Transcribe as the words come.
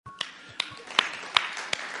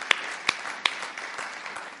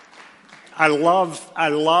I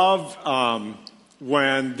love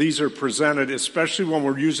when these are presented, especially when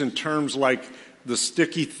we're using terms like the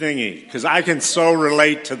sticky thingy, because I can so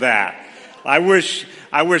relate to that. I wish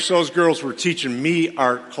those girls were teaching me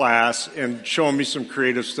art class and showing me some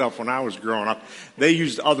creative stuff when I was growing up. They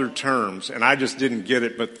used other terms, and I just didn't get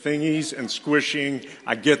it. But thingies and squishing,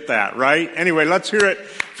 I get that, right? Anyway, let's hear it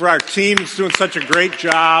for our team. It's doing such a great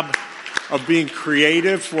job of being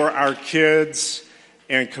creative for our kids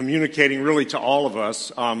and communicating really to all of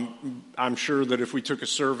us. I'm sure that if we took a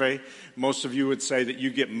survey, most of you would say that you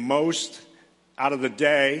get most out of the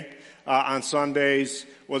day on Sundays,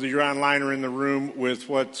 whether you're online or in the room, with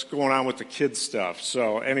what's going on with the kids stuff.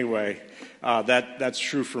 So anyway, that's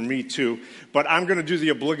true for me too. But I'm going to do the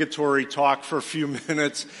obligatory talk for a few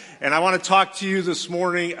minutes, and I want to talk to you this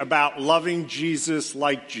morning about loving Jesus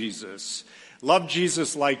like Jesus. Love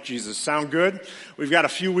Jesus like Jesus. Sound good? We've got a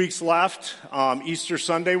few weeks left. Easter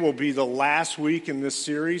Sunday will be the last week in this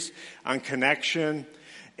series on connection,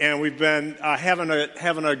 and we've been having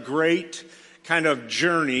a great kind of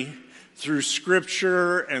journey through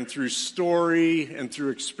Scripture and through story and through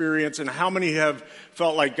experience. And how many have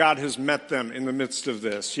felt like God has met them in the midst of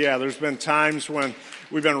this? Yeah, there's been times when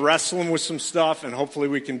we've been wrestling with some stuff, and hopefully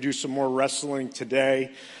we can do some more wrestling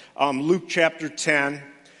today. Luke chapter 10.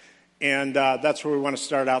 And that's where we want to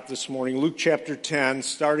start out this morning. Luke chapter 10,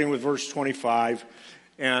 starting with verse 25.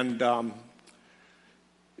 And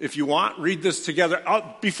if you want, read this together.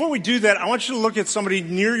 Before we do that, I want you to look at somebody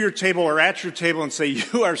near your table or at your table and say,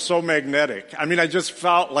 "You are so magnetic." I mean, I just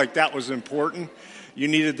felt like that was important. You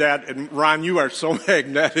needed that. And Ron, you are so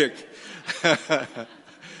magnetic.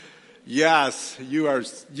 Yes, you are.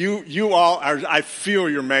 You all are. I feel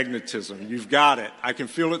your magnetism. You've got it. I can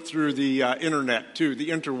feel it through the internet too, the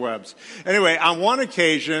interwebs. Anyway, on one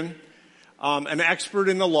occasion, an expert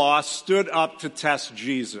in the law stood up to test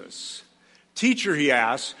Jesus. "Teacher," he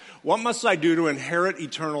asked, "what must I do to inherit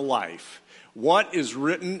eternal life? What is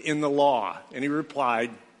written in the law?" And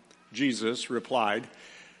Jesus replied,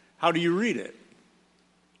 "How do you read it?"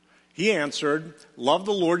 He answered, "Love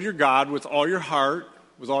the Lord your God with all your heart,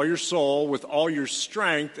 with all your soul, with all your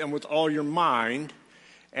strength, and with all your mind,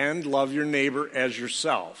 and love your neighbor as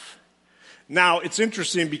yourself." Now, it's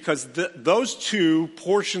interesting because those two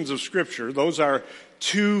portions of Scripture, those are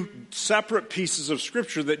two separate pieces of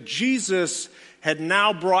Scripture that Jesus had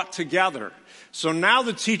now brought together. So now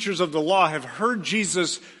the teachers of the law have heard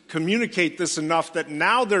Jesus communicate this enough that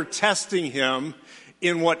now they're testing him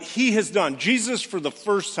in what he has done. Jesus, for the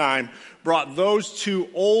first time, brought those two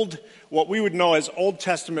what we would know as Old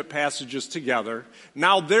Testament passages together.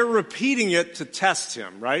 Now they're repeating it to test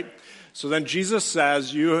him, right? So then Jesus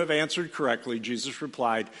says, "You have answered correctly." Jesus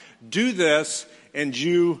replied, "Do this and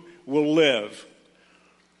you will live."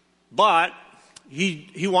 But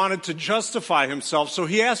he wanted to justify himself, so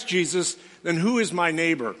he asked Jesus, "Then who is my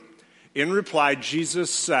neighbor?" In reply,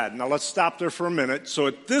 Jesus said, now let's stop there for a minute. So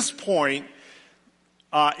at this point,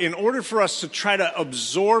 in order for us to try to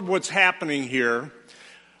absorb what's happening here,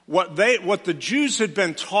 what the Jews had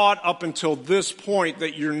been taught up until this point,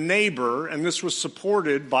 that your neighbor, and this was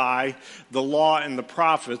supported by the law and the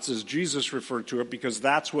prophets, as Jesus referred to it, because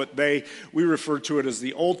that's what we refer to it as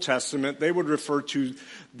the Old Testament. They would refer to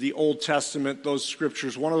the Old Testament, those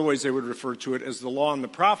scriptures, one of the ways they would refer to it as the law and the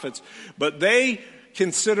prophets, but they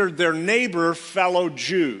considered their neighbor fellow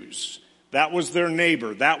Jews. That was their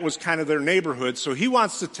neighbor. That was kind of their neighborhood. So he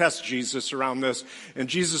wants to test Jesus around this. And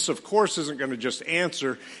Jesus, of course, isn't going to just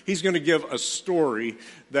answer. He's going to give a story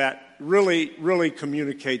that really, really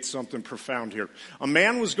communicates something profound here. A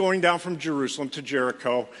man was going down from Jerusalem to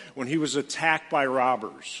Jericho when he was attacked by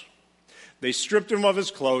robbers. They stripped him of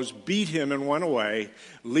his clothes, beat him, and went away,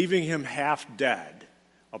 leaving him half dead.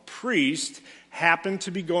 A priest happened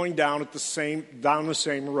to be going down the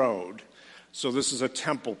same road. So this is a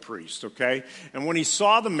temple priest, okay? And when he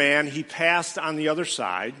saw the man, he passed on the other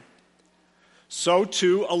side. So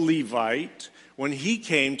too a Levite, when he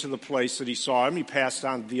came to the place that he saw him, he passed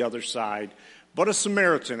on the other side. But a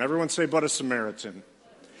Samaritan, everyone say, but a Samaritan.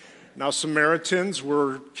 Now Samaritans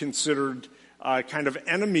were considered kind of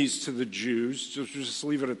enemies to the Jews. Just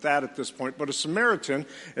leave it at that at this point. But a Samaritan,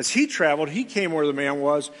 as he traveled, he came where the man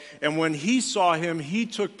was, and when he saw him, he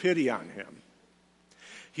took pity on him.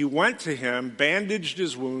 He went to him, bandaged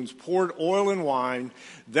his wounds, poured oil and wine.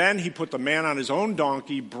 Then he put the man on his own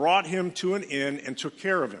donkey, brought him to an inn, and took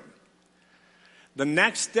care of him. The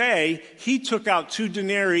next day, he took out 2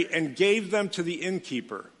 denarii and gave them to the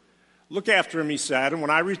innkeeper. "Look after him," he said, "and when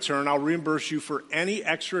I return, I'll reimburse you for any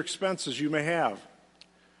extra expenses you may have."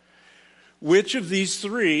 Which of these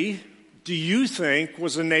 3 do you think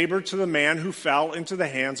was a neighbor to the man who fell into the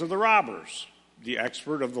hands of the robbers? The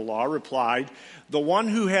expert of the law replied, the one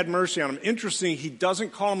who had mercy on him. Interesting, he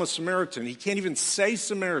doesn't call him a Samaritan. He can't even say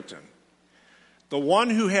Samaritan. The one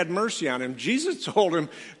who had mercy on him. Jesus told him,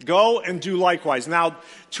 go and do likewise. Now,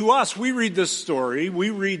 to us, we read this story, we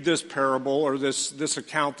read this parable or this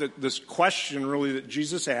account, this question really that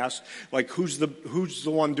Jesus asked, like who's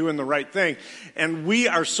the one doing the right thing? And we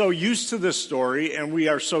are so used to this story and we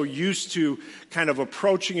are so used to kind of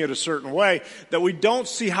approaching it a certain way that we don't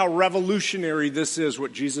see how revolutionary this is,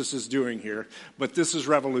 what Jesus is doing here. But this is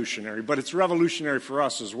revolutionary. But it's revolutionary for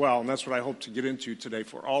us as well, and that's what I hope to get into today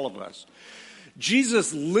for all of us.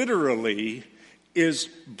 Jesus literally is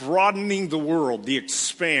broadening the world, the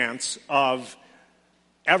expanse of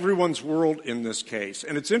everyone's world in this case.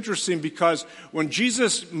 And it's interesting because when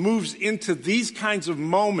Jesus moves into these kinds of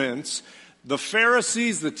moments, the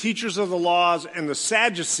Pharisees, the teachers of the laws, and the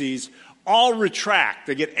Sadducees all retract.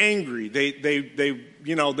 They get angry.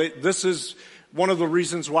 This is one of the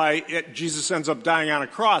reasons why Jesus ends up dying on a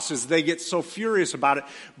cross is they get so furious about it.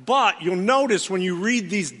 But you'll notice when you read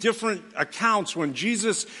these different accounts, when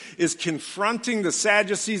Jesus is confronting the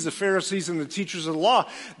Sadducees, the Pharisees, and the teachers of the law,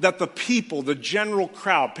 that the people, the general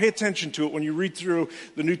crowd, pay attention to it when you read through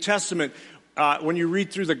the New Testament, when you read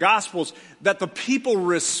through the Gospels, that the people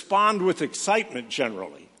respond with excitement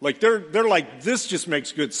generally. Like they're like, this just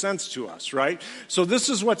makes good sense to us, right? So this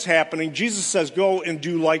is what's happening. Jesus says, go and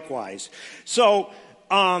do likewise. So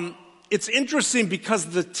it's interesting because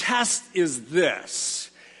the test is this.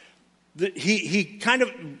 The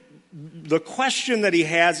question that he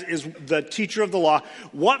has is the teacher of the law,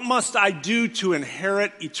 what must I do to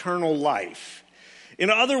inherit eternal life? In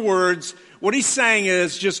other words, what he's saying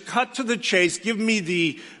is just cut to the chase, give me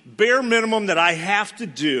the bare minimum that I have to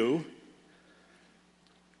do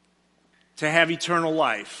to have eternal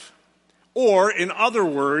life. Or, in other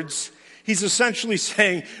words, he's essentially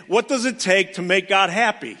saying, what does it take to make God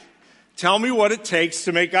happy? Tell me what it takes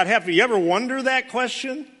to make God happy. You ever wonder that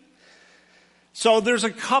question? So there's a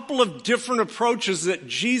couple of different approaches that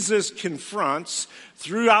Jesus confronts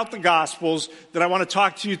throughout the Gospels that I want to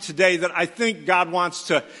talk to you today that I think God wants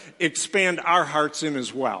to expand our hearts in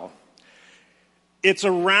as well. It's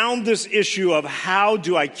around this issue of how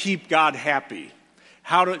do I keep God happy?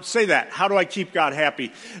 How do I keep God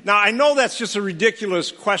happy? Now, I know that's just a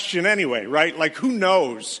ridiculous question anyway, right? Like, who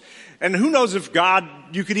knows? And who knows if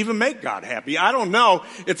you could even make God happy? I don't know.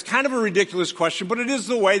 It's kind of a ridiculous question, but it is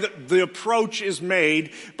the way that the approach is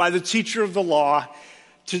made by the teacher of the law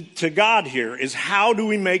to God here, is how do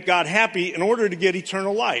we make God happy in order to get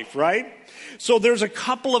eternal life, right? So there's a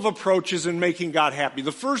couple of approaches in making God happy.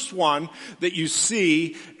 The first one that you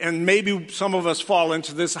see, and maybe some of us fall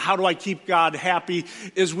into this, how do I keep God happy,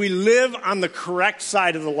 is we live on the correct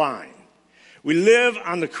side of the line. We live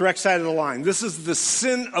on the correct side of the line. This is the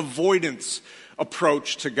sin avoidance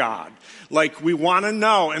approach to God. Like we want to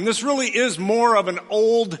know, and this really is more of an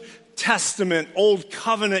Old Testament, Old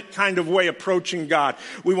Covenant kind of way approaching God.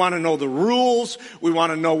 We want to know the rules, we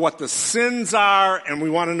want to know what the sins are, and we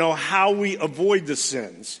want to know how we avoid the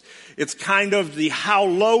sins. It's kind of the how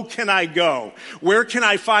low can I go? Where can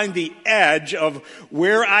I find the edge of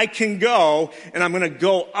where I can go? And I'm going to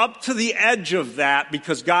go up to the edge of that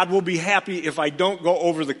because God will be happy if I don't go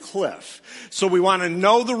over the cliff. So we want to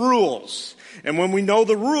know the rules. And when we know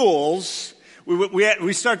the rules,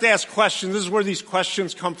 we start to ask questions. This is where these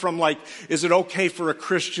questions come from, like, is it okay for a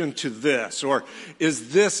Christian to this? Or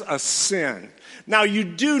is this a sin? Now, you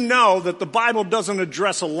do know that the Bible doesn't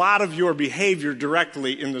address a lot of your behavior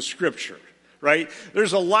directly in the Scripture, right?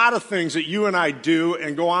 There's a lot of things that you and I do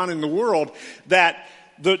and go on in the world that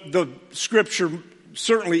the Scripture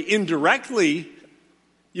certainly indirectly,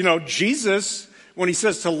 Jesus, when he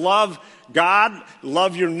says to love God,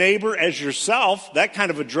 love your neighbor as yourself, that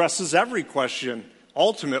kind of addresses every question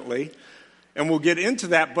ultimately. And we'll get into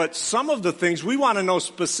that, but some of the things we want to know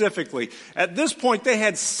specifically. At this point, they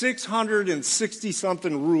had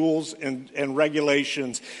 660-something rules and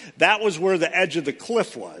regulations. That was where the edge of the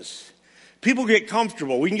cliff was. People get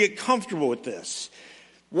comfortable. We can get comfortable with this.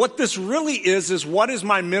 What this really is what is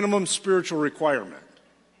my minimum spiritual requirement?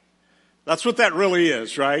 That's what that really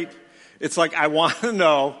is, right? It's like I want to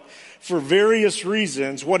know, for various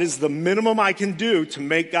reasons, what is the minimum I can do to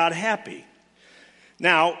make God happy?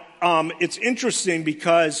 Now, it's interesting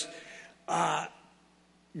because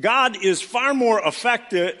God is far more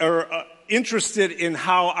interested in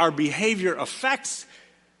how our behavior affects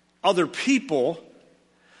other people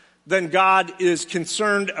then God is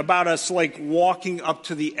concerned about us like walking up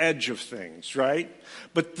to the edge of things, right?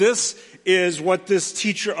 But this is what this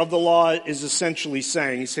teacher of the law is essentially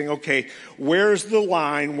saying. He's saying, okay, where's the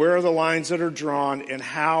line? Where are the lines that are drawn? And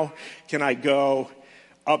how can I go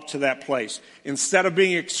up to that place? Instead of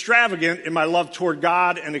being extravagant in my love toward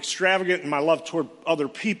God and extravagant in my love toward other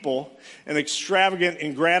people and extravagant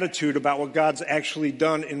in gratitude about what God's actually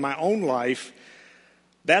done in my own life,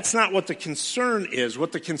 that's not what the concern is.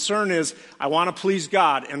 What the concern is, I want to please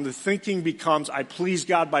God, and the thinking becomes, I please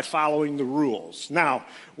God by following the rules. Now,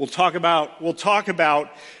 we'll talk about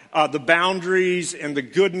the boundaries and the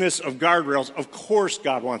goodness of guardrails. Of course,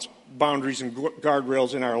 God wants boundaries and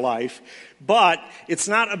guardrails in our life, but it's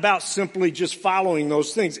not about simply just following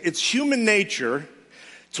those things. It's human nature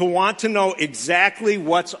to want to know exactly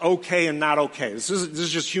what's okay and not okay. This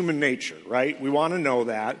is just human nature, right? We want to know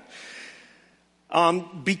that.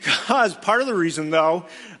 Because part of the reason, though,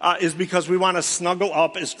 is because we want to snuggle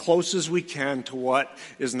up as close as we can to what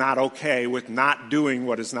is not okay with not doing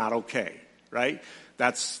what is not okay, right?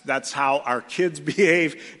 That's how our kids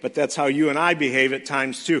behave, but that's how you and I behave at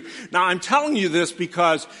times too. Now, I'm telling you this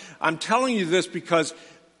because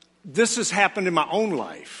this has happened in my own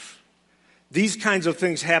life. These kinds of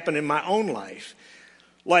things happen in my own life.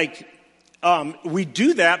 Like, we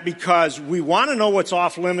do that because we want to know what's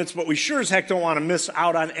off limits, but we sure as heck don't want to miss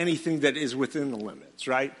out on anything that is within the limits,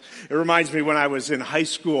 right? It reminds me when I was in high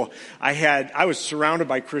school, I was surrounded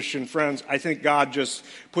by Christian friends. I think God just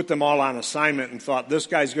put them all on assignment and thought, this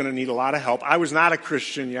guy's going to need a lot of help. I was not a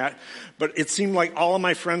Christian yet, but it seemed like all of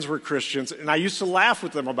my friends were Christians, and I used to laugh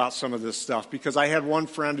with them about some of this stuff because I had one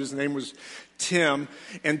friend, his name was Tim,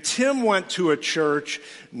 and Tim went to a church,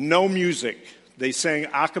 no music. They sang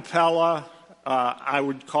a cappella, I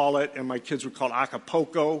would call it, and my kids would call it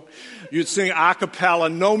Acapulco. You'd sing a cappella,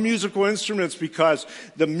 no musical instruments, because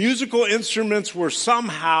the musical instruments were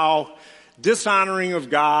somehow dishonoring of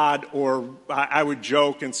God, or I would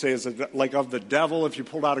joke and say, like of the devil if you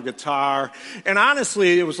pulled out a guitar. And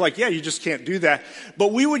honestly, it was like, yeah, you just can't do that.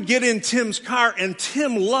 But we would get in Tim's car, and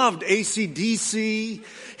Tim loved AC/DC.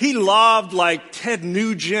 He loved like Ted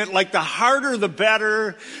Nugent, like the harder the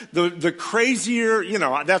better, the crazier,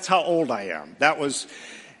 that's how old I am. That was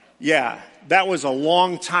a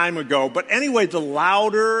long time ago. But anyway, the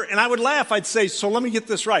louder, and I would laugh, I'd say, so let me get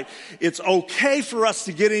this right. It's okay for us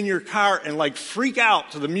to get in your car and like freak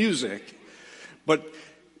out to the music, but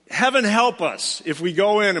heaven help us if we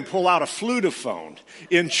go in and pull out a flutophone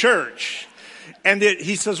in church. And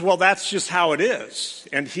he says, well, that's just how it is.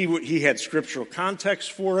 And he had scriptural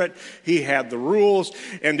context for it. He had the rules.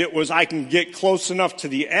 And it was, I can get close enough to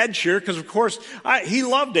the edge here. Because, of course, he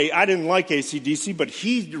loved it. I didn't like AC/DC, but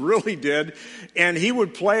he really did. And he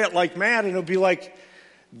would play it like mad. And it would be like,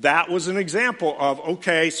 that was an example of,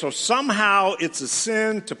 okay, so somehow it's a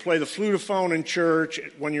sin to play the flutophone in church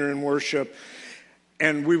when you're in worship.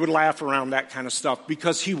 And we would laugh around that kind of stuff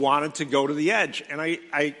because he wanted to go to the edge. And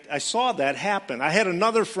I saw that happen. I had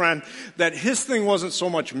another friend that his thing wasn't so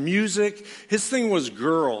much music. His thing was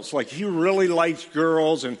girls. Like, he really liked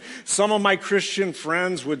girls. And some of my Christian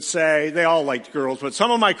friends would say, they all liked girls, but some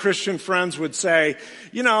of my Christian friends would say,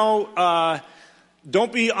 don't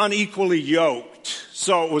be unequally yoked.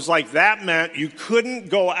 So it was like that meant you couldn't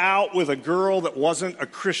go out with a girl that wasn't a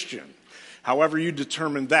Christian. However you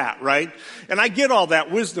determine that, right? And I get all that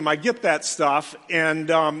wisdom. I get that stuff. And,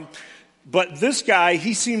 but this guy,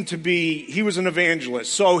 he was an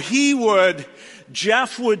evangelist. So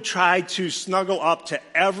Jeff would try to snuggle up to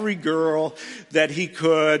every girl that he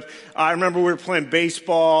could. I remember we were playing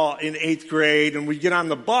baseball in 8th grade, and we'd get on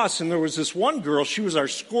the bus, and there was this one girl. She was our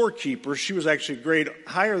scorekeeper. She was actually a grade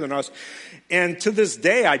higher than us. And to this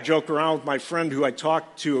day, I joke around with my friend who I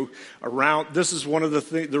talked to around. This is one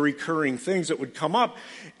of the recurring things that would come up.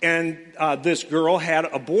 And this girl had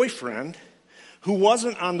a boyfriend who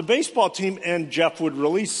wasn't on the baseball team, and Jeff would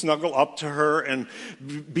really snuggle up to her and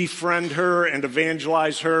befriend her and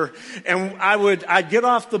evangelize her. And I'd get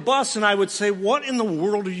off the bus and I would say, what in the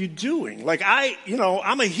world are you doing? Like,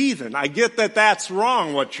 I'm a heathen. I get that that's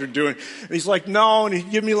wrong what you're doing. And he's like, no, and he'd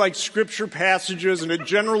give me like scripture passages, and it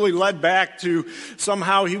generally led back to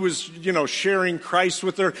somehow he was, sharing Christ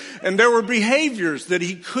with her. And there were behaviors that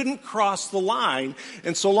he couldn't cross the line.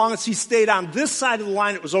 And so long as he stayed on this side of the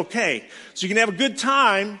line, it was okay. So you can have a good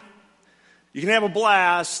time, you can have a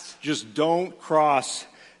blast, just don't cross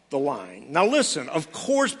the line. Now listen, of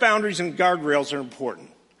course boundaries and guardrails are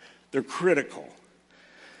important. They're critical.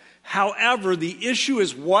 However, the issue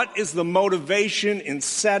is, what is the motivation in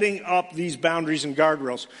setting up these boundaries and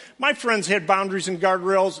guardrails? My friends had boundaries and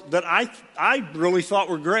guardrails that I really thought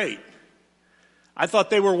were great. I thought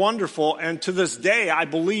they were wonderful, and to this day, I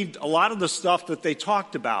believed a lot of the stuff that they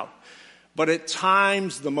talked about. But at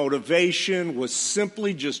times, the motivation was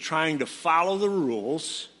simply just trying to follow the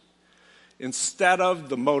rules instead of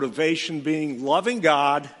the motivation being loving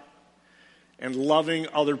God and loving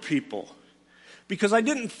other people. Because I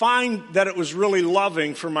didn't find that it was really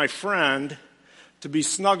loving for my friend to be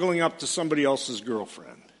snuggling up to somebody else's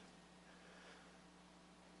girlfriend.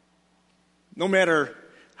 No matter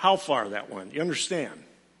how far that went, you understand?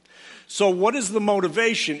 So what is the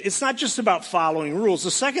motivation? It's not just about following rules.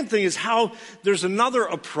 The second thing is how there's another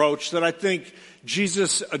approach that I think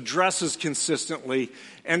Jesus addresses consistently,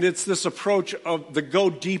 and it's this approach of the go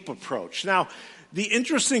deep approach. Now, the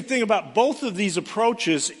interesting thing about both of these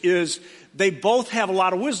approaches is they both have a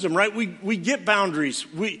lot of wisdom, right? We get boundaries.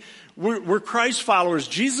 We're Christ followers.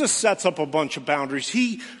 Jesus sets up a bunch of boundaries.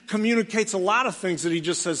 He communicates a lot of things that he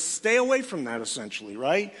just says, stay away from that, essentially,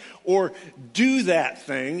 right? Or do that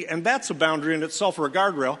thing, and that's a boundary in itself or a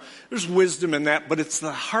guardrail. There's wisdom in that, but it's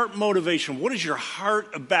the heart motivation. What is your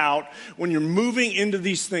heart about when you're moving into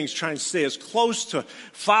these things, trying to stay as close to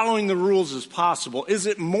following the rules as possible? Is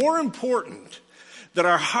it more important that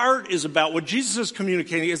our heart is about what Jesus is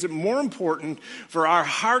communicating? Is it more important for our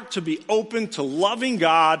heart to be open to loving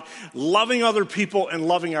God, loving other people, and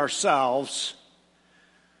loving ourselves?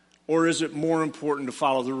 Or is it more important to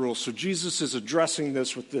follow the rules? So Jesus is addressing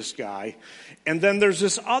this with this guy. And then there's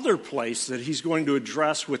this other place that he's going to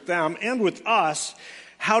address with them and with us,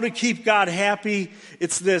 how to keep God happy.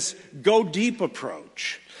 It's this go deep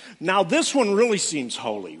approach. Now this one really seems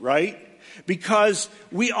holy, right? Because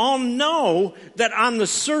we all know that on the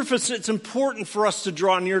surface it's important for us to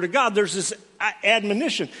draw near to God. There's this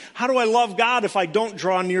admonition. How do I love God if I don't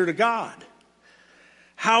draw near to God?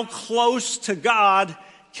 How close to God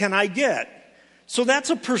can I get? So that's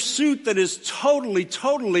a pursuit that is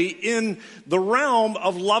totally in the realm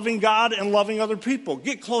of loving God and loving other people.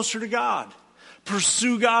 Get closer to God.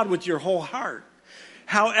 Pursue God with your whole heart.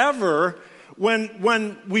 However,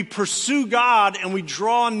 when we pursue God and we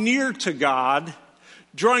draw near to God,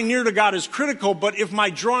 drawing near to God is critical, but if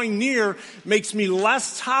my drawing near makes me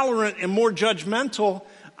less tolerant and more judgmental,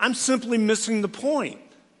 I'm simply missing the point.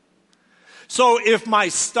 So if my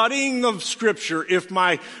studying of Scripture, if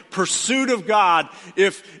my pursuit of God,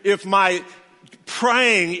 if my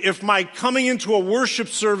praying, if my coming into a worship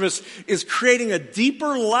service is creating a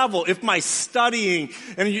deeper level, if my studying,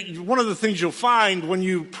 and one of the things you'll find when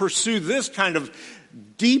you pursue this kind of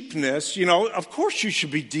deepness, of course you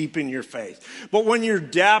should be deep in your faith. But when you're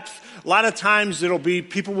depth, a lot of times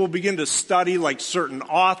people will begin to study like certain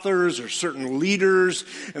authors or certain leaders,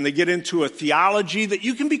 and they get into a theology that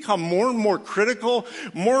you can become more and more critical,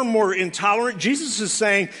 more and more intolerant. Jesus is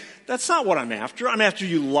saying, that's not what I'm after. I'm after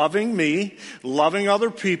you loving me, loving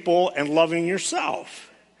other people, and loving yourself.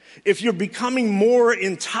 If you're becoming more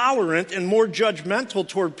intolerant and more judgmental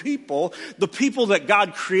toward people, the people that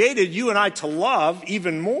God created you and I to love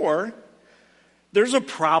even more, there's a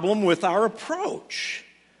problem with our approach.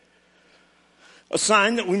 A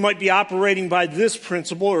sign that we might be operating by this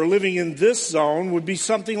principle or living in this zone would be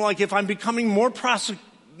something like if I'm becoming more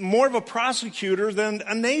of a prosecutor than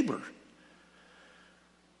a neighbor.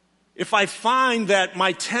 If I find that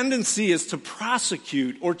my tendency is to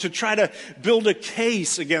prosecute or to try to build a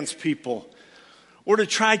case against people or to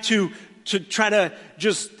try to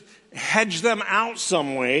just hedge them out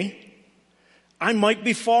some way, I might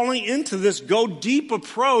be falling into this go deep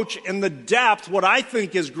approach, and the depth, what I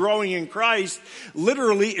think is growing in Christ,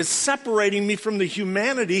 literally is separating me from the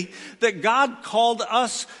humanity that God called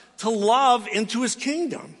us to love into his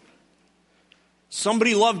kingdom.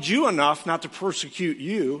 Somebody loved you enough not to persecute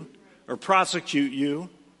you or prosecute you.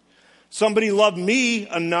 Somebody loved me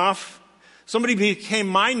enough. Somebody became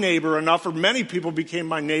my neighbor enough, or many people became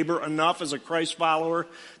my neighbor enough as a Christ follower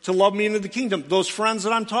to love me into the kingdom. Those friends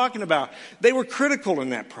that I'm talking about, they were critical in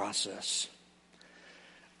that process.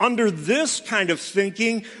 Under this kind of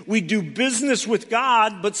thinking, we do business with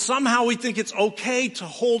God, but somehow we think it's okay to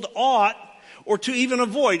hold aught or to even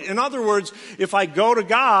avoid. In other words, if I go to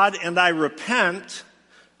God and I repent,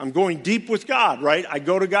 I'm going deep with God, right? I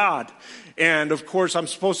go to God. And of course, I'm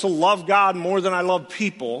supposed to love God more than I love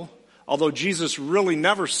people, although Jesus really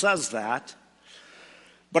never says that.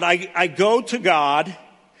 But I go to God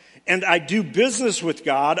and I do business with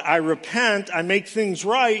God. I repent, I make things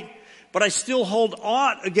right, but I still hold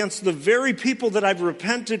aught against the very people that I've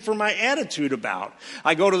repented for my attitude about.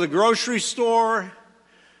 I go to the grocery store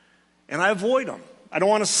and I avoid them. I don't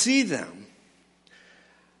want to see them.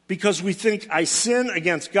 Because we think I sin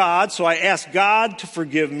against God, so I ask God to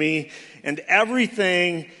forgive me, and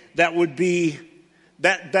everything that would be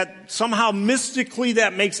that somehow mystically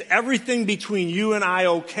that makes everything between you and I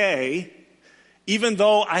okay, even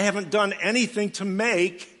though I haven't done anything to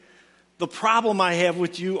make the problem I have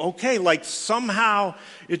with you okay. Like somehow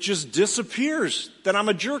it just disappears that I'm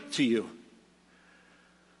a jerk to you.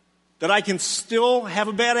 That I can still have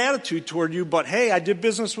a bad attitude toward you, but hey, I did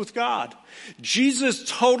business with God. Jesus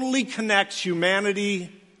totally connects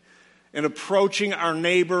humanity and approaching our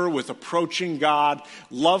neighbor with approaching God.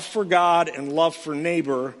 Love for God and love for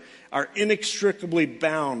neighbor are inextricably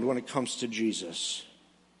bound when it comes to Jesus.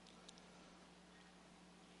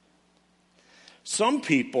 Some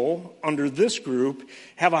people under this group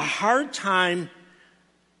have a hard time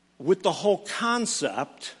with the whole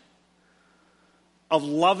concept of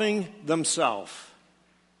loving themselves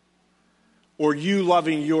or you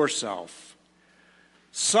loving yourself.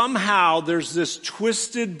 Somehow there's this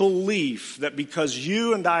twisted belief that because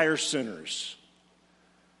you and I are sinners,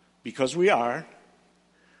 because we are,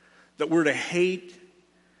 that we're to hate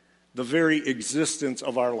the very existence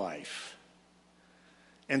of our life.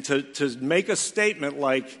 And to make a statement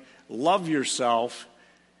like love yourself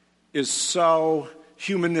is so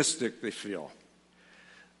humanistic, they feel.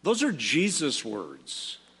 Those are Jesus'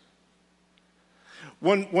 words.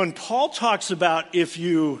 When Paul talks about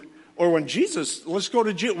when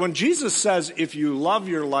Jesus says if you love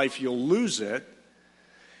your life, you'll lose it,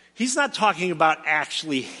 he's not talking about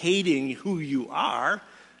actually hating who you are.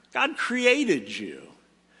 God created you.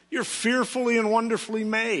 You're fearfully and wonderfully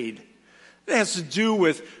made. It has to do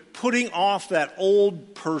with putting off that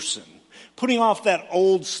old person, putting off that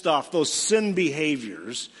old stuff, those sin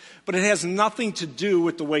behaviors, but it has nothing to do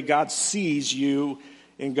with the way God sees you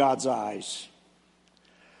in God's eyes.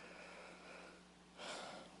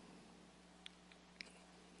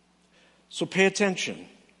 So pay attention.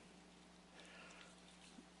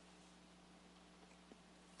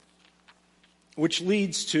 Which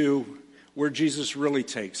leads to where Jesus really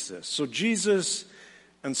takes this. So Jesus,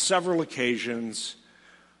 on several occasions,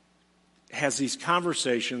 has these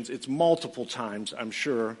conversations. It's multiple times, I'm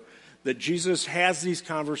sure, that Jesus has these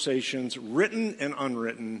conversations, written and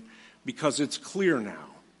unwritten, because it's clear now.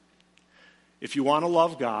 If you want to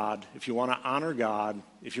love God, if you want to honor God,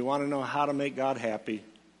 if you want to know how to make God happy,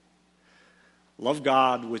 love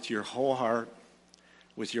God with your whole heart,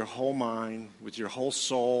 with your whole mind, with your whole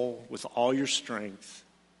soul, with all your strength.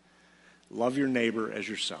 Love your neighbor as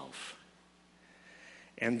yourself.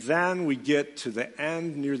 And then we get to the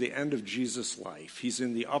end, near the end of Jesus' life. He's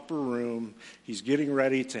in the upper room. He's getting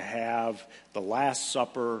ready to have the Last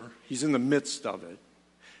Supper. He's in the midst of it.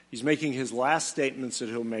 He's making his last statements that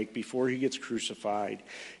he'll make before he gets crucified.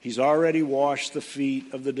 He's already washed the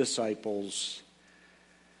feet of the disciples.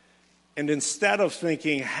 And instead of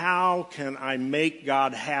thinking, how can I make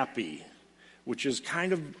God happy, which is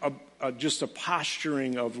kind of just a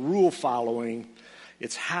posturing of rule following,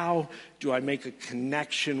 it's how do I make a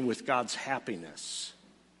connection with God's happiness,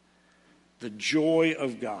 the joy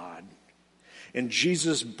of God. And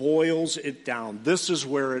Jesus boils it down. This is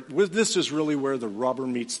really where the rubber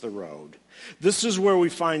meets the road. This is where we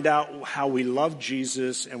find out how we love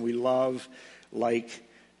Jesus and we love like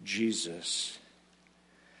Jesus.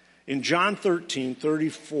 In John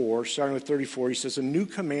 13:34, starting with 34, he says, "A new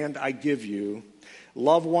command I give you,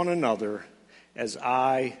 love one another as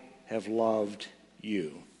I have loved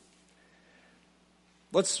you."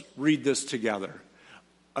 Let's read this together.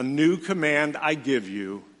 A new command I give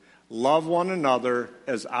you, love one another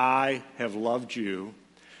as I have loved you.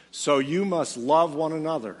 So you must love one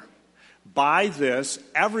another. By this,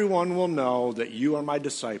 everyone will know that you are my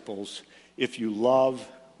disciples if you love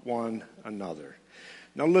one another.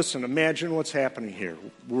 Now listen, imagine what's happening here.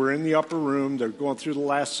 We're in the upper room, they're going through the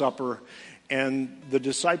Last Supper, and the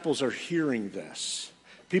disciples are hearing this.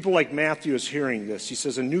 People like Matthew is hearing this. He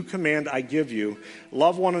says, a new command I give you,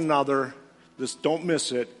 love one another, don't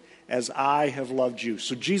miss it, as I have loved you.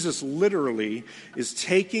 So Jesus literally is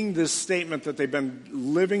taking this statement that they've been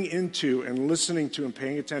living into and listening to and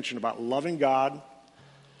paying attention about loving God,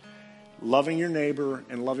 loving your neighbor,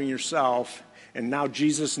 and loving yourself. And now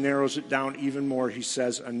Jesus narrows it down even more. He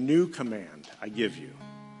says, a new command I give you.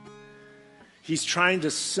 He's trying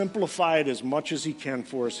to simplify it as much as he can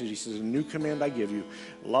for us. He says, a new command I give you,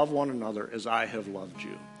 love one another as I have loved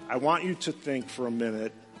you. I want you to think for a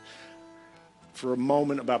minute, for a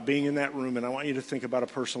moment about being in that room, and I want you to think about a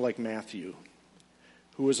person like Matthew,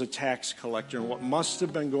 who was a tax collector, and what must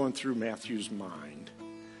have been going through Matthew's mind.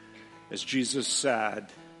 As Jesus said,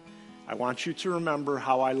 I want you to remember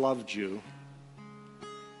how I loved you,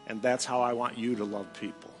 and that's how I want you to love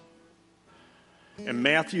people. And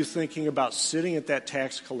Matthew thinking about sitting at that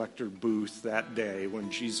tax collector booth that day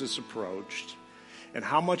when Jesus approached and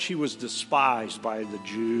how much he was despised by the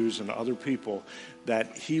Jews and other people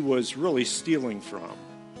that he was really stealing from.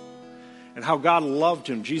 And how God loved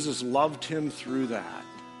him. Jesus loved him through that.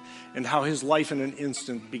 And how his life in an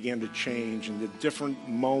instant began to change and the different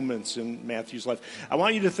moments in Matthew's life. I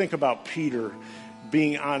want you to think about Peter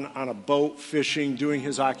being on a boat, fishing, doing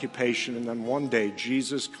his occupation, and then one day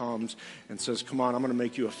Jesus comes and says, come on, I'm going to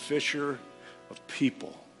make you a fisher of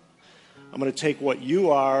people. I'm going to take what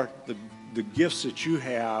you are, the gifts that you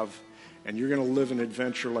have, and you're going to live an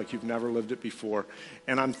adventure like you've never lived it before.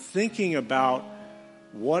 And I'm thinking about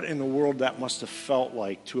what in the world that must have felt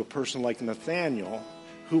like to a person like Nathanael,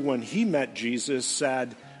 who when he met Jesus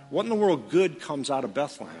said, what in the world good comes out of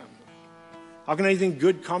Bethlehem? How can anything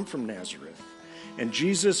good come from Nazareth? And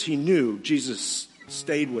Jesus, he knew, Jesus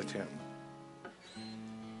stayed with him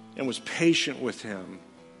and was patient with him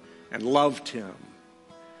and loved him.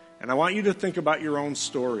 And I want you to think about your own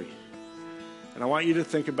story. And I want you to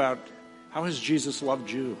think about, how has Jesus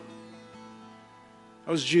loved you?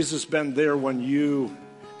 How has Jesus been there when you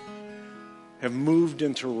have moved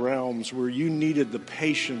into realms where you needed the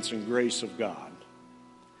patience and grace of God,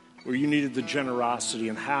 where you needed the generosity,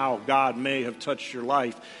 and how God may have touched your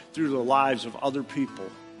life through the lives of other people,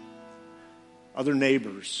 other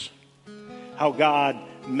neighbors, how God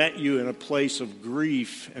met you in a place of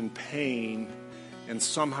grief and pain and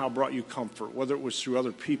somehow brought you comfort, whether it was through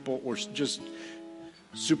other people or just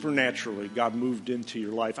supernaturally God moved into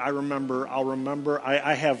your life. I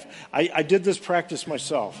did this practice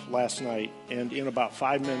myself last night, and in about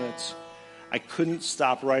 5 minutes I couldn't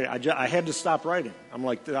stop writing. I had to stop writing. I'm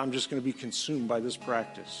like, I'm just going to be consumed by this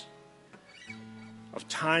practice of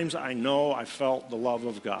times I know I felt the love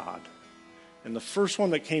of God. And the first one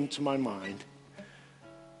that came to my mind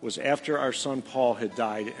was after our son Paul had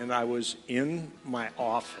died, and I was in my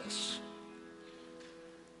office.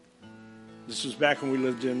 This was back when we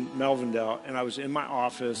lived in Melvindale, and I was in my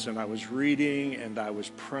office, and I was reading, and I was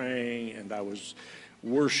praying, and I was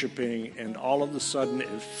worshiping, and all of a sudden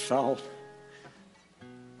it felt,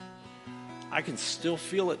 I can still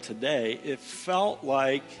feel it today, it felt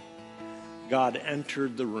like God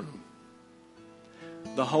entered the room.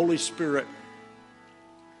 The Holy Spirit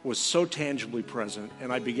was so tangibly present,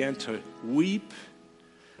 and I began to weep,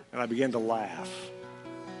 and I began to laugh,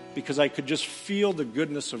 because I could just feel the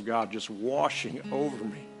goodness of God just washing over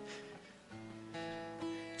me,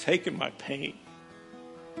 taking my pain,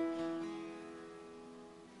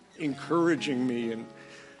 encouraging me and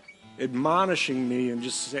admonishing me, and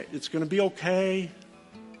just say, it's going to be okay.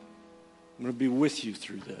 I'm going to be with you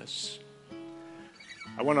through this.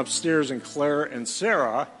 I went upstairs, and Claire and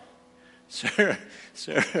Sarah said,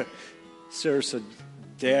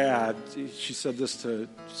 Dad, she said this to,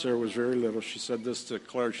 Sarah was very little, she said this to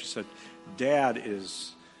Claire, she said, Dad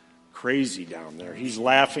is crazy down there. He's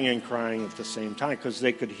laughing and crying at the same time, because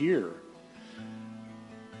they could hear.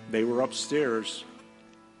 They were upstairs.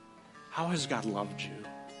 How has God loved you?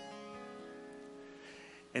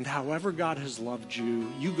 And however God has loved you,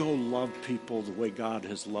 you go love people the way God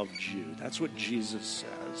has loved you. That's what Jesus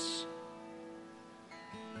says.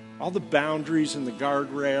 All the boundaries and the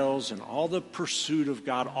guardrails and all the pursuit of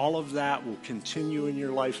God, all of that will continue in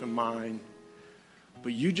your life and mine.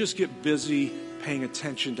 But you just get busy paying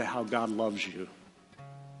attention to how God loves you.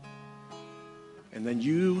 And then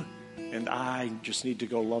you and I just need to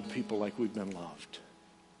go love people like we've been loved.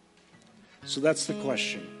 So that's the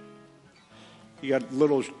question. You got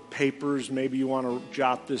little papers. Maybe you want to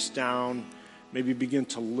jot this down. Maybe begin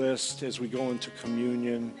to list as we go into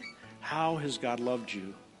communion. How has God loved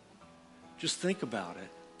you? Just think about it.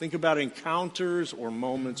 Think about encounters or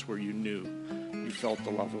moments where you knew you felt the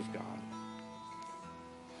love of God.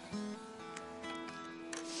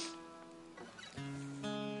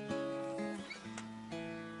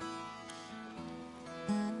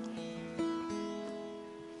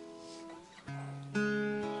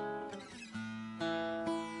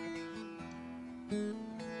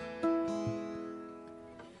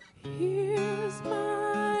 Here's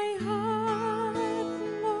my heart.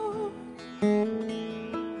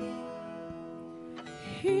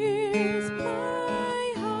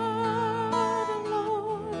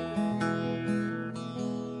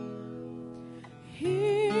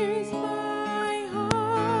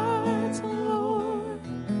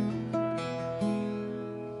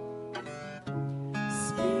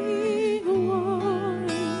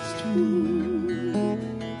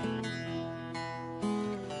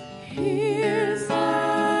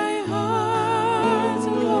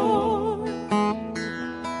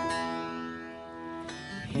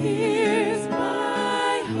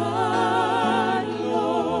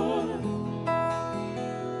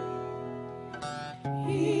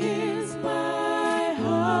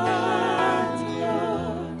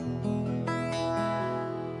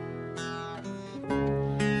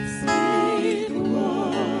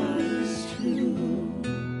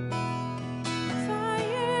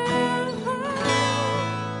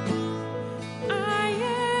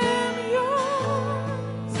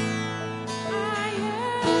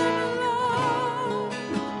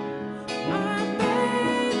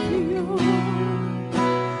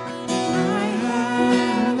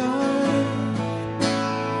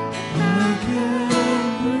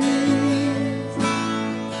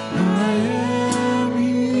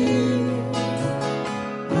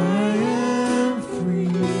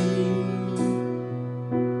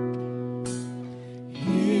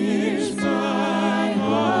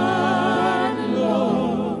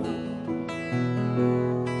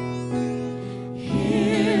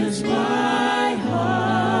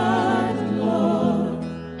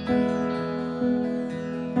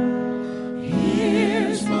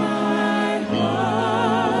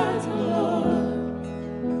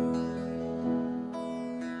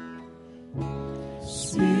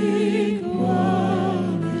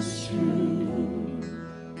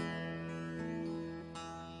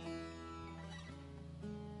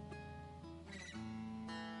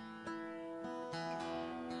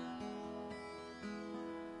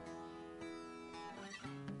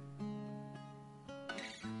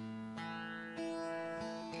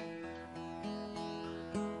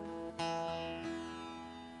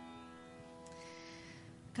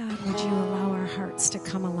 God, would you allow our hearts to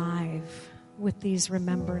come alive with these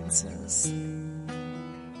remembrances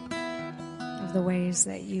of the ways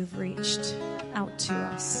that you've reached out to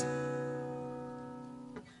us.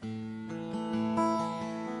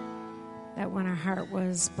 That when our heart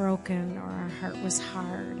was broken, or our heart was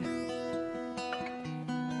hard,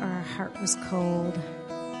 or our heart was cold,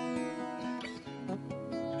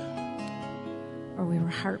 or we were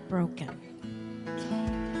heartbroken,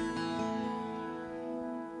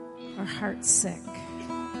 or heart sick,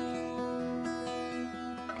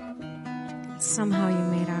 somehow you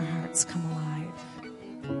made our hearts come alive.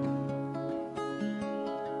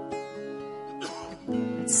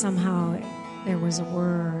 And somehow there was a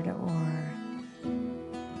word or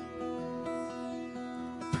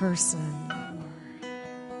a person or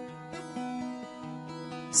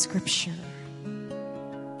scripture,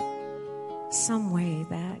 some way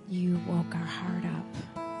that you woke our heart up.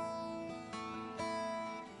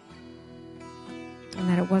 And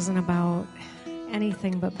that it wasn't about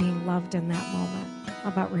anything but being loved in that moment,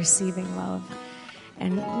 about receiving love.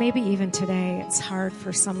 And maybe even today, it's hard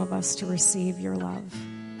for some of us to receive your love.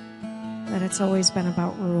 That it's always been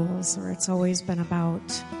about rules, or it's always been about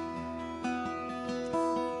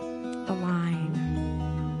the line,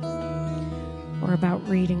 or about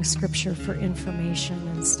reading scripture for information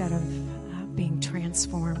instead of being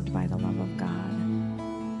transformed by the love of God.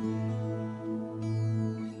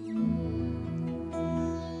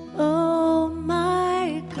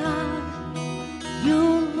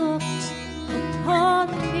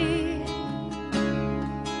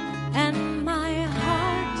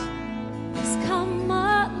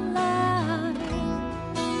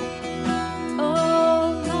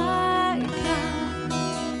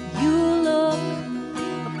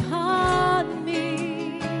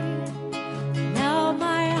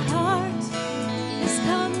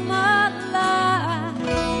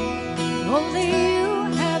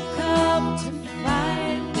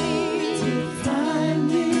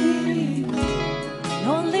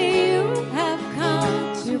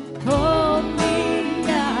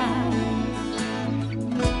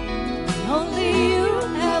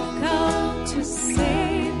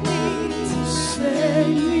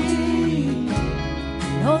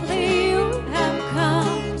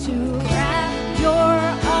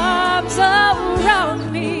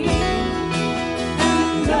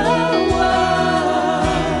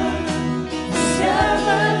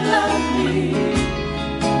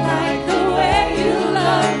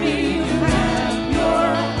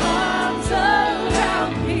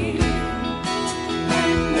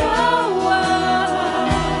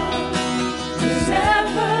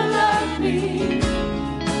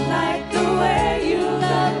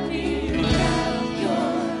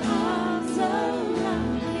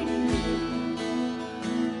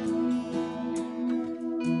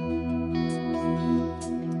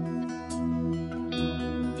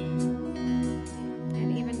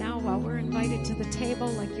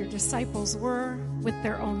 Disciples were, with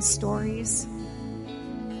their own stories,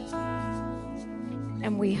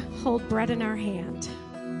 and we hold bread in our hand.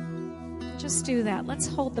 Just do that. Let's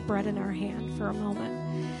hold the bread in our hand for a moment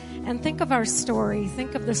and think of our story.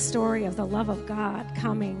 Think of the story of the love of God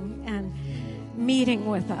coming and meeting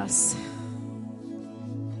with us.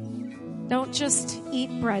 Don't just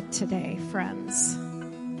eat bread today, friends.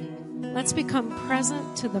 Let's become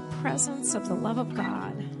present to the presence of the love of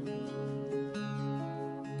God.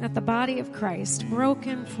 That the body of Christ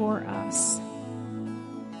broken for us,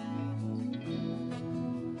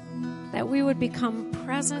 that we would become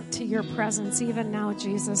present to your presence even now,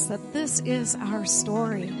 Jesus, that this is our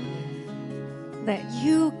story, that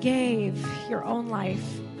you gave your own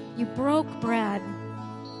life, you broke bread,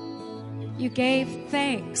 you gave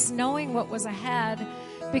thanks, knowing what was ahead,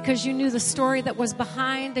 because you knew the story that was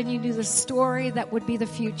behind and you knew the story that would be the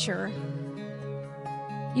future.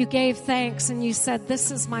 You gave thanks and you said, "This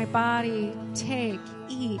is my body, take,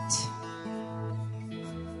 eat."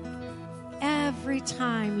 Every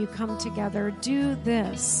time you come together, do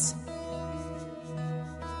this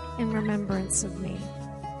in remembrance of me.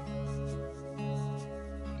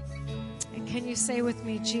 And can you say with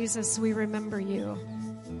me, Jesus, we remember you.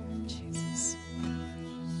 Jesus.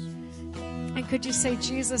 And could you say,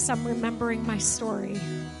 Jesus, I'm remembering my story.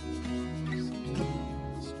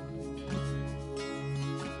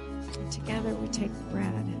 Together we take the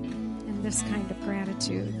bread in this kind of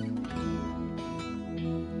gratitude.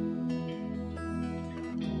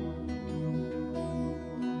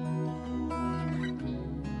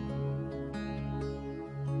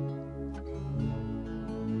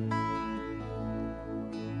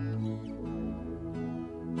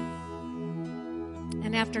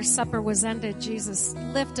 And after supper was ended, Jesus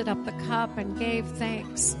lifted up the cup and gave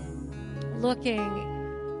thanks,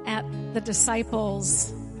 looking at the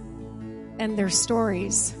disciples and their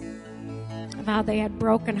stories of how they had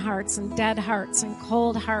broken hearts and dead hearts and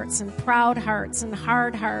cold hearts and proud hearts and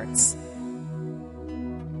hard hearts,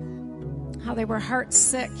 how they were heart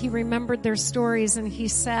sick. He remembered their stories and he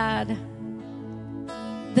said,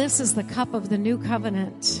 "This is the cup of the new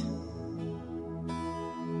covenant,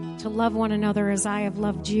 to love one another as I have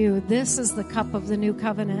loved you. This is the cup of the new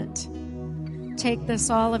covenant. Take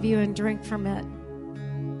this, all of you, and drink from it.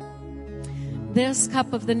 This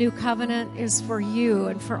cup of the new covenant is for you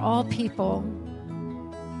and for all people.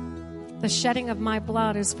 The shedding of my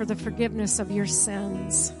blood is for the forgiveness of your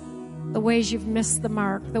sins, the ways you've missed the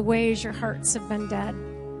mark, the ways your hearts have been dead.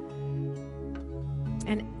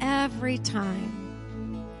 And every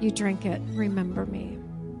time you drink it, remember me."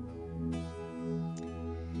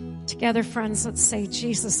 Together, friends, let's say,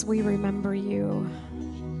 "Jesus, we remember you."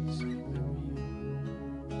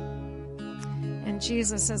 And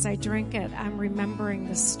Jesus, as I drink it, I'm remembering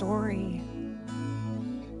the story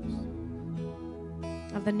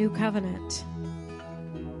of the new covenant,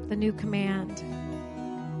 the new command,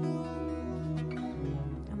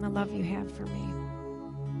 and the love you have for me.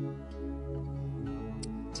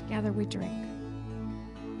 Together we drink.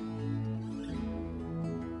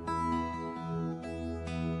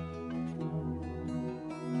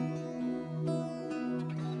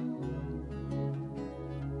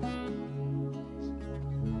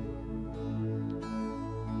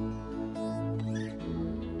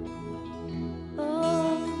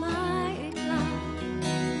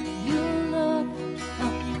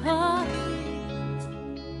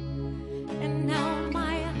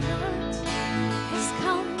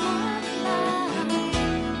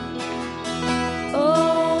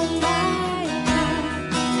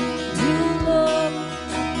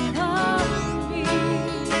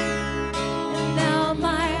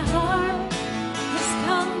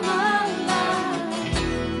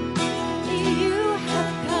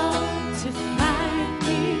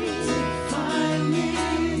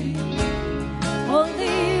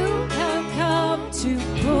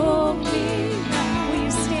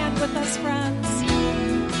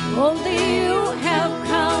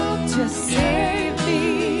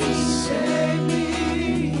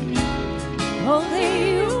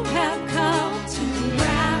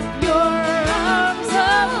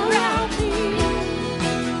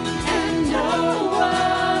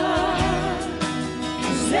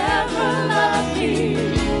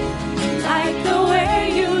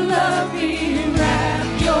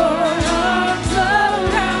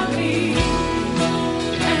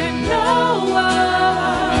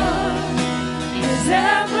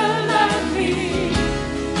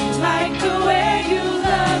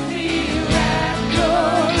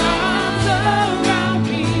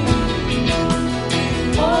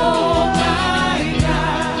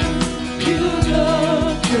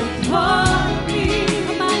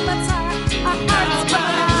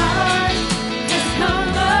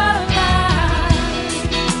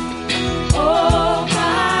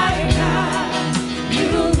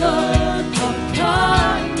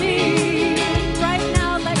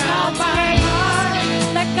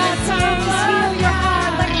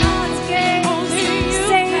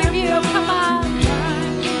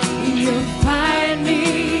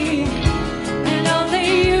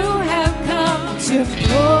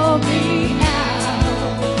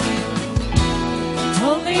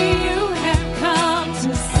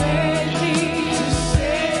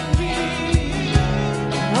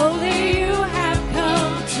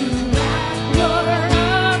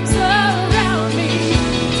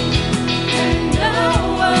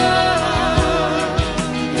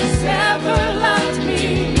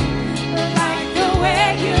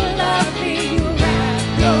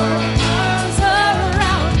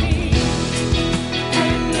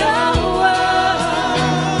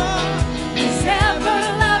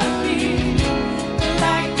 Ever loved me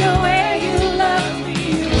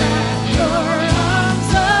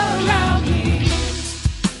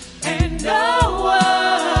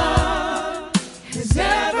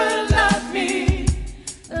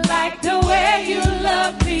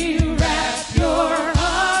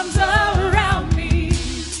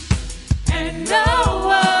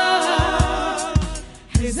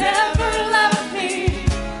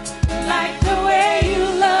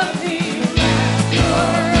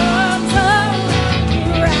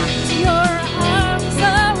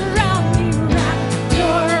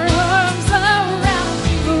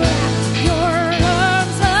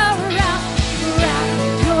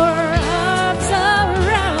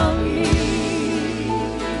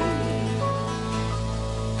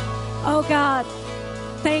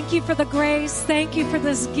thank you for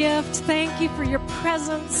this gift. Thank you for your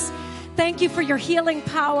presence. Thank you for your healing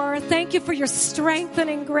power. Thank you for your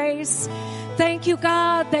strengthening grace. Thank you,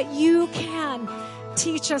 God, that you can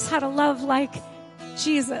teach us how to love like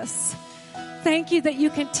Jesus. Thank you that you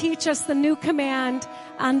can teach us the new command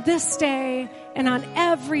on this day and on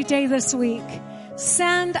every day this week.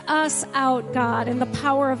 Send us out, God, in the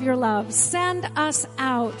power of your love. Send us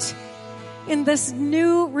out in this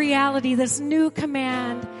new reality, this new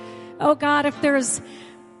command. Oh, God, if there's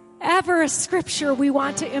ever a scripture we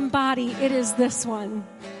want to embody, it is this one.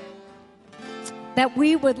 That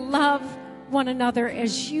we would love one another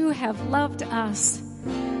as you have loved us.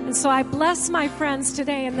 And so I bless my friends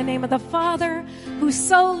today in the name of the Father, who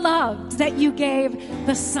so loved that you gave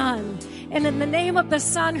the Son. And in the name of the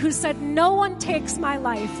Son, who said, no one takes my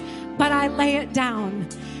life, but I lay it down.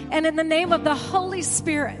 And in the name of the Holy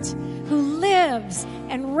Spirit, who lives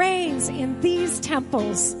and reigns in these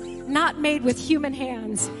temples, not made with human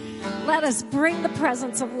hands. Let us bring the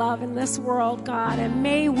presence of love in this world, God, and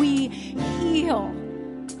may we heal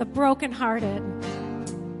the brokenhearted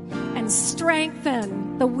and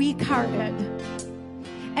strengthen the weak-hearted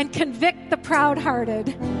and convict the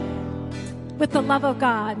proud-hearted with the love of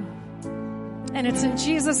God. And it's in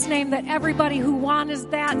Jesus' name that everybody who wants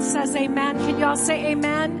that says amen. Can you all say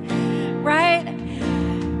amen? Right?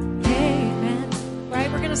 Amen. Right?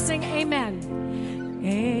 We're going to sing amen.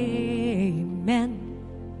 Amen.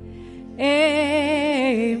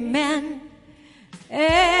 Amen.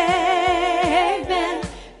 Amen.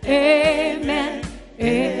 Amen.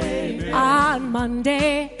 Amen. On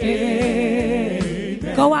Monday.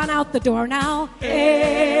 Amen. Go on out the door now.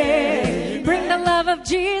 Amen. Bring the love of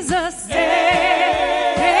Jesus.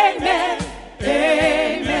 Amen.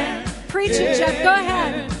 Amen. Preach it, Jeff. Go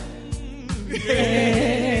ahead.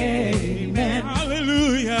 Amen.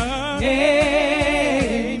 Hallelujah.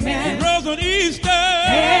 Amen. He rose on Easter.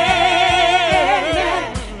 Amen.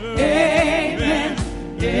 Amen.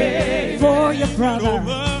 Amen. For your brother.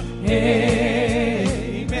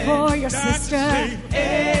 Amen. For your sister. Amen.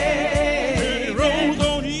 He rose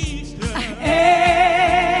on Easter.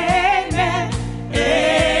 Amen.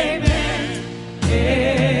 Amen.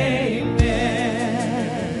 Amen.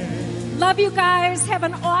 Love you guys. Have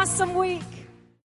an awesome week.